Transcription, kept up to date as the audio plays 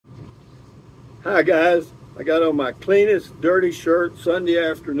Hi guys, I got on my cleanest dirty shirt Sunday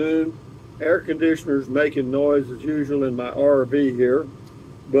afternoon. Air conditioner's making noise as usual in my RV here,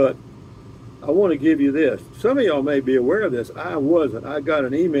 but I want to give you this. Some of y'all may be aware of this. I wasn't. I got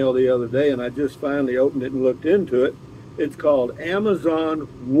an email the other day and I just finally opened it and looked into it. It's called Amazon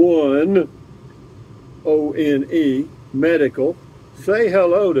One, O-N-E, Medical. Say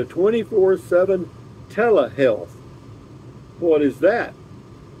hello to 24/7 telehealth. What is that?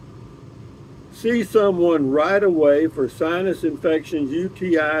 See someone right away for sinus infections,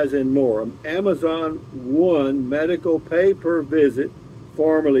 UTIs, and more. Amazon One Medical Pay-Per-Visit,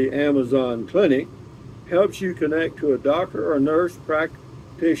 formerly Amazon Clinic, helps you connect to a doctor or nurse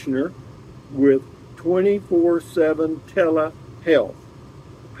practitioner with 24/7 telehealth.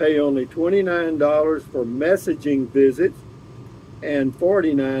 Pay only $29 for messaging visits and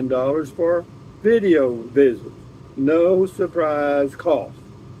 $49 for video visits. No surprise cost.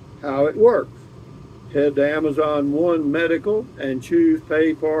 How it works. Head to Amazon One Medical and choose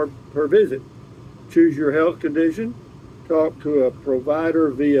pay per visit. Choose your health condition, talk to a provider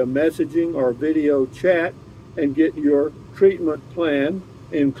via messaging or video chat, and get your treatment plan,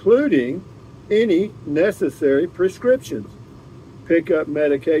 including any necessary prescriptions. Pick up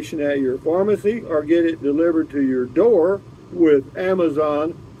medication at your pharmacy or get it delivered to your door with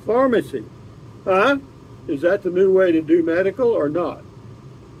Amazon Pharmacy. Huh? Is that the new way to do medical or not?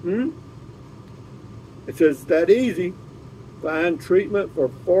 It says it's that easy. Find treatment for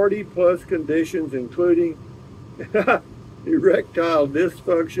 40 plus conditions, including erectile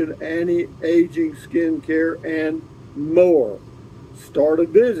dysfunction, anti-aging skincare, and more. Start a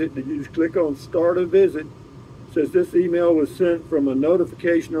visit. Did you just click on start a visit? It says this email was sent from a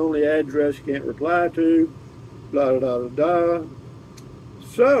notification only address you can't reply to. Blah, blah, blah, blah.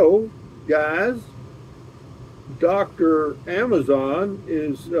 So, guys, Dr. Amazon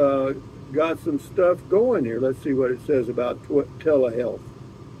is got some stuff going here. Let's see what it says about telehealth.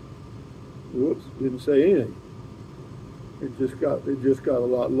 Whoops, didn't say anything. It just got a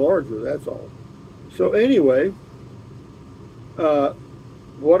lot larger, that's all. So anyway,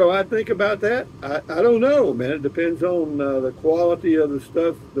 what do I think about that? I don't know, man. It depends on the quality of the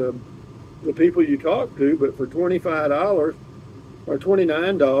stuff, the people you talk to, but for $25 or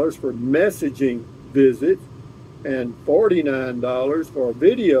 $29 for messaging visits, and $49 for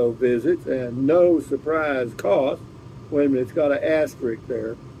video visits, and no surprise cost. Wait a minute, it's got an asterisk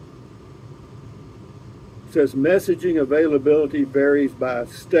there. It says messaging availability varies by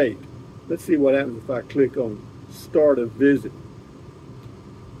state. Let's see what happens if I click on start a visit.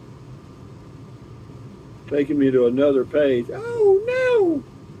 Taking me to another page. Oh no!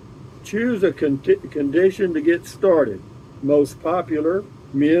 Choose a condition to get started. Most popular: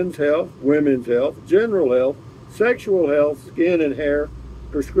 men's health, women's health, general health, sexual health, skin and hair,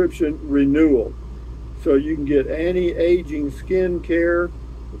 prescription renewal. So you can get anti-aging skin care,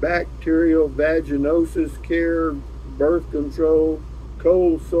 bacterial vaginosis care, birth control,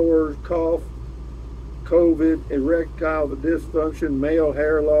 cold sores, cough, COVID, erectile dysfunction, male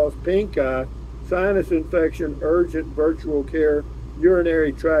hair loss, pink eye, sinus infection, urgent virtual care,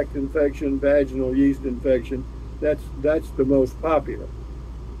 urinary tract infection, vaginal yeast infection. That's the most popular.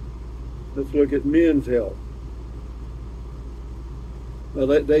 Let's look at men's health. Well,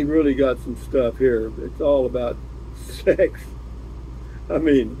 they really got some stuff here. It's all about sex. I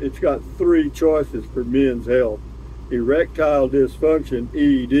mean, it's got 3 choices for men's health: erectile dysfunction,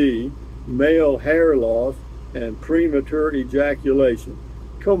 ED, male hair loss, and premature ejaculation.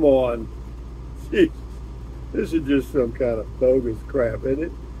 Come on. Jeez. This is just some kind of bogus crap, isn't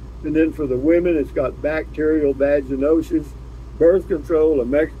it? And then for the women, it's got bacterial vaginosis, birth control,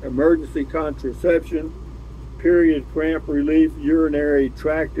 emergency contraception, period cramp relief, urinary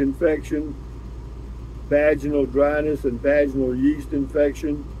tract infection, vaginal dryness, and vaginal yeast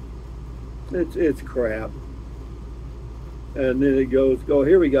infection. It's crap. And then it goes,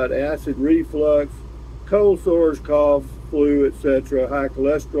 here we got acid reflux, cold sores, cough, flu, etc., high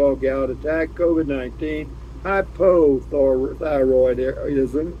cholesterol, gout, attack, COVID-19,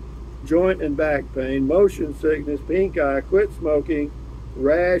 hypothyroidism, joint and back pain, motion sickness, pink eye, quit smoking,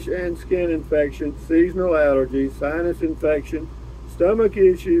 rash and skin infection, seasonal allergies, sinus infection, stomach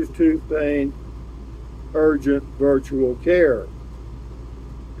issues, tooth pain, urgent virtual care.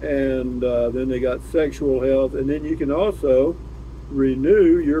 And then they got sexual health, and then you can also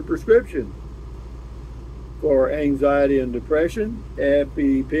renew your prescription for anxiety and depression,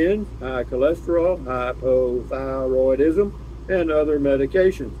 EpiPens, high cholesterol, hypothyroidism, and other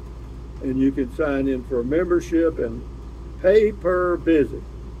medications. And you can sign in for a membership and pay per visit.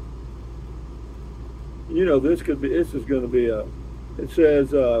 You know, this is going to be a It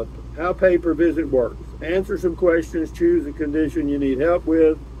says how pay-per-visit works. Answer some questions, choose a condition you need help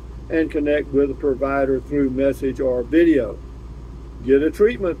with, and connect with a provider through message or video. Get a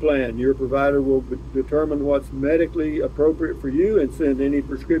treatment plan. Your provider will determine what's medically appropriate for you and send any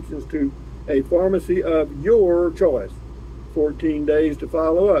prescriptions to a pharmacy of your choice. 14 days to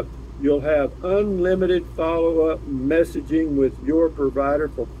follow up. You'll have unlimited follow-up messaging with your provider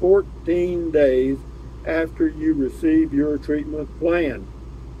for 14 days after you receive your treatment plan.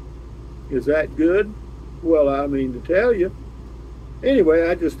 Is that good? Well, I mean to tell you. Anyway,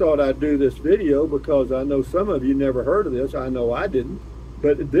 I just thought I'd do this video because I know some of you never heard of this. I know I didn't.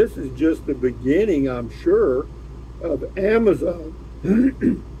 But this is just the beginning, I'm sure, of Amazon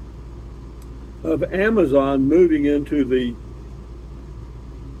moving into the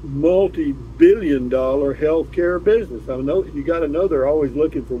multi-billion-dollar healthcare business. I know you got to know they're always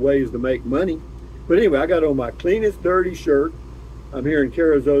looking for ways to make money. But anyway, I got on my cleanest dirty shirt. I'm here in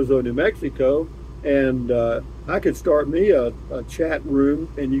Carrizozo, New Mexico, and I could start me a chat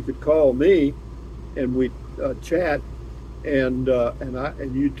room, and you could call me, and we'd chat, and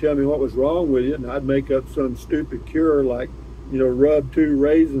you'd tell me what was wrong with you, and I'd make up some stupid cure like, you know, rub 2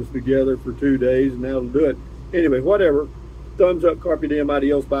 raisins together for 2 days, and that'll do it. Anyway, whatever. Thumbs up, carpe diem,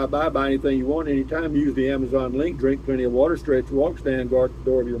 adios, bye-bye. Buy anything you want, anytime. Use the Amazon link. Drink plenty of water. Stretch, walk, stand guard at the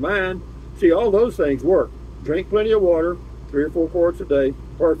door of your mind. See, all those things work. Drink plenty of water, 3 or 4 quarts a day.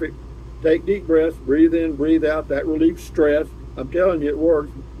 Perfect. Take deep breaths. Breathe in, breathe out. That relieves stress. I'm telling you, it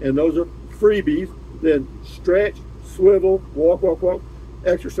works. And those are freebies. Then stretch, swivel, walk, walk, walk.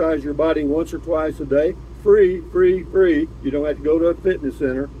 Exercise your body once or twice a day. Free, free, free. You don't have to go to a fitness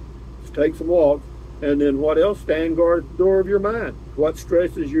center. Just take some walks. And then what else? Stand guard at the door of your mind. What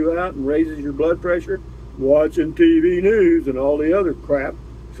stresses you out and raises your blood pressure? Watching TV news and all the other crap.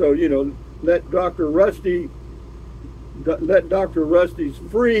 So, you know, let Dr. Rusty's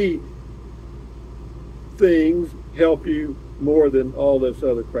free things help you more than all this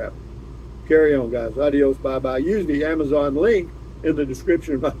other crap. Carry on, guys. Adios, bye-bye. Use the Amazon link in the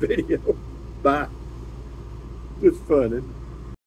description of my video. Bye. It's funny.